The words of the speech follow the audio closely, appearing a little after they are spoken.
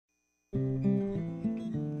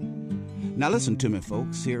Now listen to me,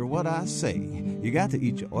 folks, hear what I say. You got to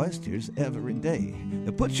eat your oysters every day.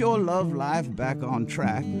 They put your love life back on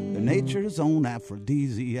track. The nature's own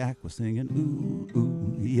aphrodisiac was singing, ooh,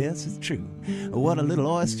 ooh, yes, it's true. What a little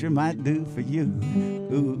oyster might do for you.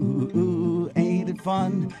 Ooh, ooh, ain't it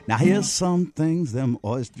fun? Now here's some things them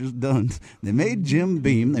oysters done. They made Jim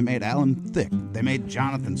Beam, they made Alan Thicke, they made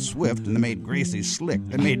Jonathan Swift, and they made Gracie Slick.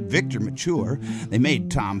 They made Victor Mature, they made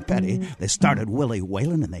Tom Petty, they started Willie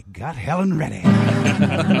Whalen, and they got Helen Reddy.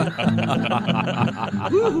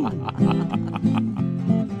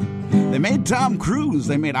 They made Tom Cruise,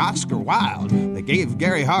 they made Oscar Wilde, they gave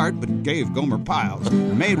Gary Hart, but gave Gomer Pyle.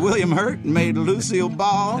 They made William Hurt, made Lucille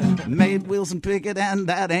Ball, made Wilson Pickett, and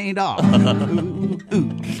that ain't all. Ooh,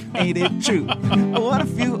 ooh, ain't it true? What a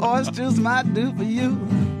few oysters might do for you.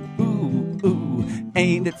 Ooh, ooh,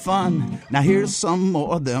 ain't it fun? Now here's some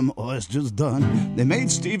more of them oysters done. They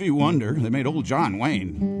made Stevie Wonder, they made old John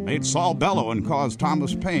Wayne, made Saul Bellow and caused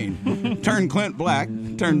Thomas Paine, turned Clint Black,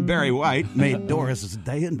 turned Barry White, made Doris's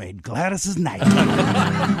Day and made Gladys's Night.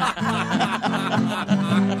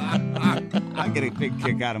 I get a big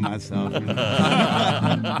kick out of myself.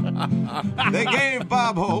 They gave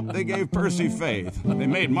Bob Hope, they gave Percy Faith. They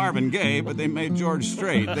made Marvin Gaye, but they made George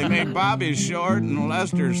Strait. They made Bobby Short and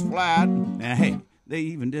Lester's Flat. And hey, they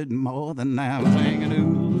even did more than that. Singing,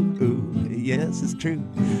 ooh, ooh, yes, it's true.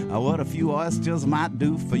 What a few oysters might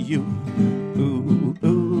do for you. Ooh,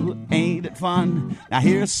 ooh, ain't it fun? Now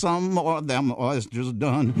here's some more of them oysters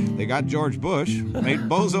done. They got George Bush, made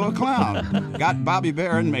Bozo a clown. Got Bobby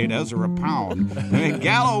Barron, made Ezra Pound. They made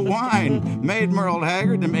Gallo Wine, made Merle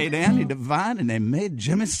Haggard. They made Andy Devine, and they made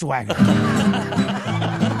Jimmy Swaggart.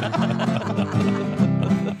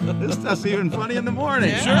 This stuff's even funny in the morning.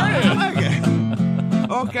 Yeah. Sure is. I like it.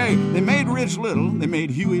 Okay, they made Rich Little, they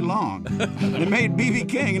made Huey Long, they made B.B.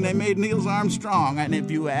 King, and they made Niels Armstrong. And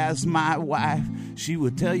if you ask my wife, she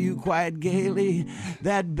would tell you quite gaily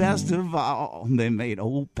that best of all, they made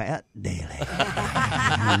old Pat Daly.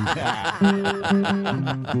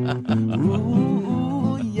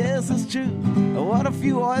 Ooh, yes, it's true. What a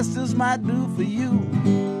few oysters might do for you.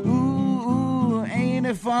 Ooh, ain't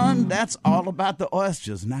it fun? That's all about the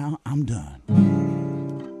oysters. Now I'm done.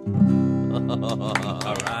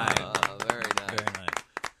 All right.